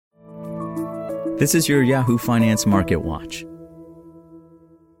This is your Yahoo Finance Market Watch.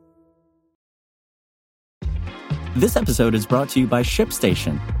 This episode is brought to you by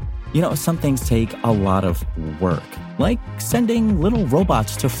ShipStation. You know, some things take a lot of work, like sending little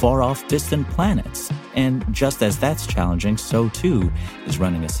robots to far-off distant planets. And just as that's challenging, so too is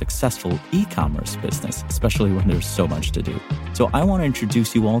running a successful e-commerce business, especially when there's so much to do. So I want to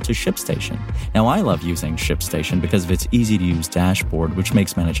introduce you all to ShipStation. Now, I love using ShipStation because of its easy-to-use dashboard, which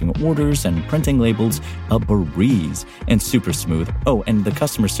makes managing orders and printing labels a breeze and super smooth. Oh, and the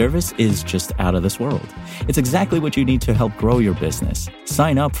customer service is just out of this world. It's exactly what you need to help grow your business.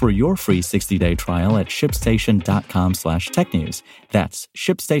 Sign up for your free 60-day trial at shipstation.com/technews. That's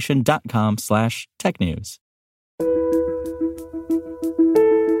shipstation.com/technews.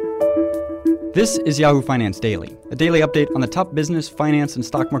 This is Yahoo Finance Daily, a daily update on the top business, finance, and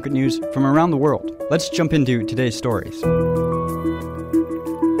stock market news from around the world. Let's jump into today's stories.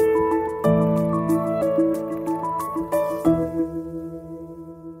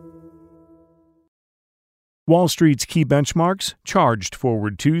 Wall Street's key benchmarks charged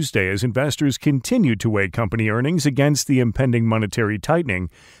forward Tuesday as investors continued to weigh company earnings against the impending monetary tightening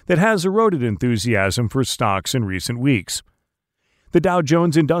that has eroded enthusiasm for stocks in recent weeks. The Dow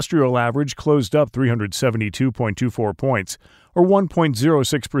Jones Industrial Average closed up 372.24 points, or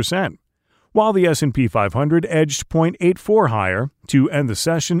 1.06%, while the S&P 500 edged 0.84 higher to end the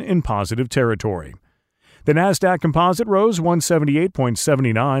session in positive territory. The Nasdaq Composite rose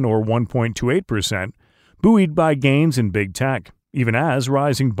 178.79, or 1.28%, buoyed by gains in big tech, even as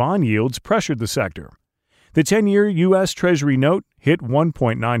rising bond yields pressured the sector. The 10-year U.S. Treasury note hit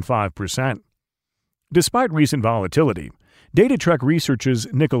 1.95%. Despite recent volatility, DataTrek Research's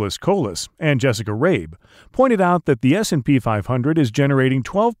Nicholas Colas and Jessica Rabe pointed out that the S&P 500 is generating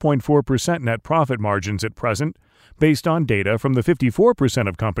 12.4% net profit margins at present, based on data from the 54%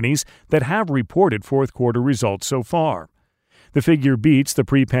 of companies that have reported fourth-quarter results so far. The figure beats the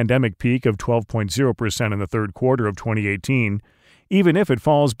pre-pandemic peak of 12.0% in the third quarter of 2018, even if it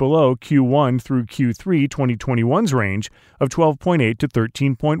falls below Q1 through Q3 2021's range of 12.8 to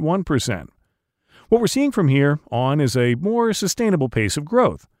 13.1%. What we're seeing from here on is a more sustainable pace of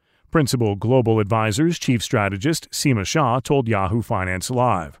growth, Principal Global Advisors Chief Strategist Seema Shah told Yahoo Finance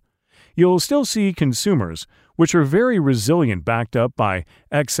Live. You'll still see consumers, which are very resilient, backed up by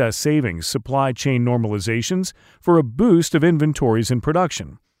excess savings, supply chain normalizations for a boost of inventories and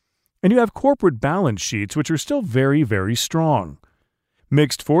production. And you have corporate balance sheets, which are still very, very strong.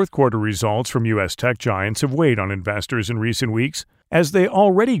 Mixed fourth-quarter results from U.S. tech giants have weighed on investors in recent weeks, as they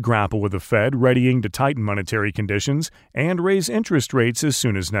already grapple with the Fed readying to tighten monetary conditions and raise interest rates as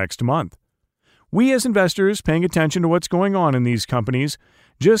soon as next month. We as investors paying attention to what's going on in these companies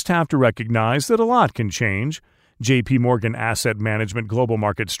just have to recognize that a lot can change, J.P. Morgan Asset Management Global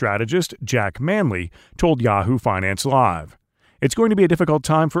Market Strategist Jack Manley told Yahoo Finance Live. It's going to be a difficult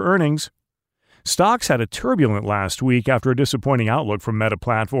time for earnings. Stocks had a turbulent last week after a disappointing outlook from Meta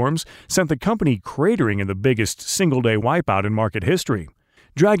Platforms sent the company cratering in the biggest single-day wipeout in market history,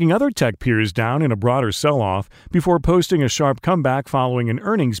 dragging other tech peers down in a broader sell-off before posting a sharp comeback following an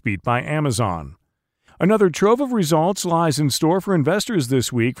earnings beat by Amazon. Another trove of results lies in store for investors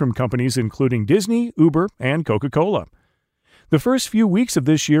this week from companies including Disney, Uber, and Coca-Cola. The first few weeks of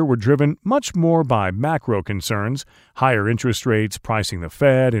this year were driven much more by macro concerns, higher interest rates, pricing the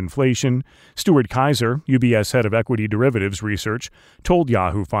Fed, inflation. Stuart Kaiser, UBS head of equity derivatives research, told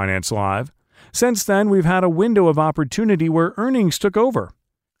Yahoo Finance Live. Since then, we've had a window of opportunity where earnings took over.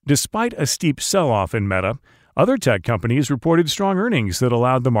 Despite a steep sell-off in Meta, other tech companies reported strong earnings that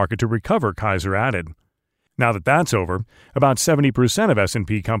allowed the market to recover, Kaiser added. Now that that's over, about 70% of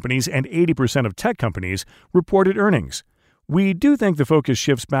S&P companies and 80% of tech companies reported earnings. We do think the focus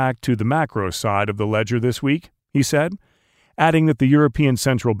shifts back to the macro side of the ledger this week, he said, adding that the European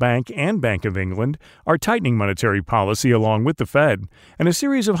Central Bank and Bank of England are tightening monetary policy along with the Fed, and a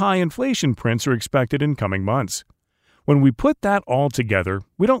series of high inflation prints are expected in coming months. When we put that all together,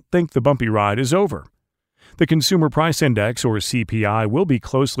 we don't think the bumpy ride is over. The Consumer Price Index, or CPI, will be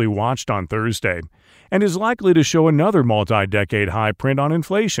closely watched on Thursday and is likely to show another multi-decade high print on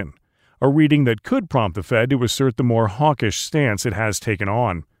inflation, a reading that could prompt the Fed to assert the more hawkish stance it has taken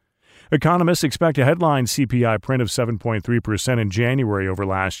on. Economists expect a headline CPI print of 7.3% in January over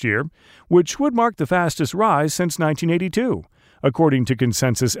last year, which would mark the fastest rise since 1982, according to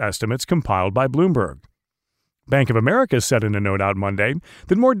consensus estimates compiled by Bloomberg. Bank of America said in a note out Monday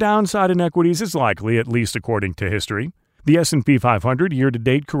that more downside in equities is likely, at least according to history. The S&P 500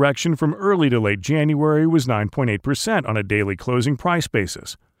 year-to-date correction from early to late January was 9.8% on a daily closing price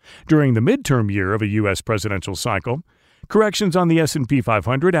basis. During the midterm year of a U.S. presidential cycle, corrections on the S&P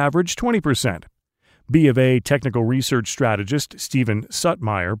 500 averaged 20%. B of A technical research strategist Stephen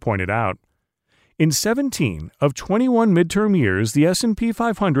Suttmeyer pointed out. In 17 of 21 midterm years, the S&P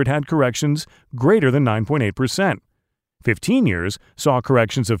 500 had corrections greater than 9.8%. 15 years saw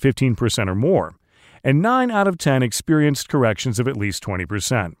corrections of 15% or more, and 9 out of 10 experienced corrections of at least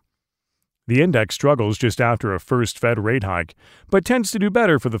 20%. The index struggles just after a first Fed rate hike, but tends to do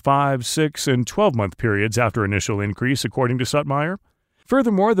better for the 5, 6, and 12-month periods after initial increase, according to Suttmeyer.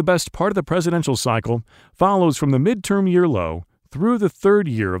 Furthermore, the best part of the presidential cycle follows from the midterm year low through the third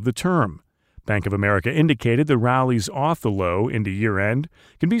year of the term. Bank of America indicated the rallies off the low into year-end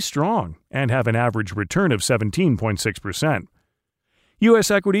can be strong and have an average return of 17.6%.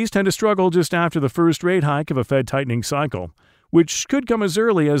 U.S. equities tend to struggle just after the first rate hike of a Fed tightening cycle, which could come as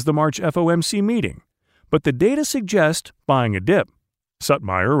early as the March FOMC meeting. But the data suggest buying a dip,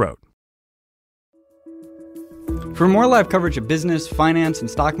 Suttmeyer wrote. For more live coverage of business, finance, and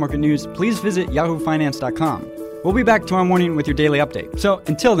stock market news, please visit yahoofinance.com. We'll be back tomorrow morning with your daily update. So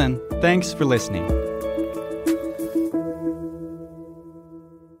until then, thanks for listening.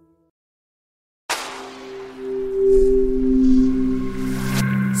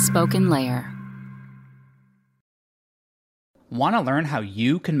 Spoken Layer. Want to learn how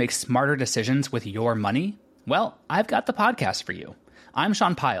you can make smarter decisions with your money? Well, I've got the podcast for you. I'm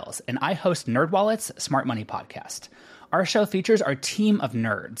Sean Piles, and I host NerdWallet's Smart Money Podcast. Our show features our team of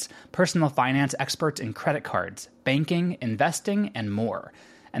nerds, personal finance experts in credit cards, banking, investing, and more.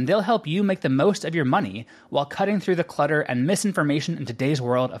 And they'll help you make the most of your money while cutting through the clutter and misinformation in today's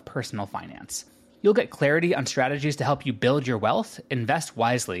world of personal finance. You'll get clarity on strategies to help you build your wealth, invest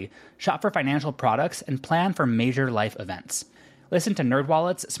wisely, shop for financial products, and plan for major life events. Listen to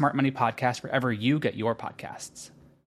NerdWallet's Smart Money Podcast wherever you get your podcasts.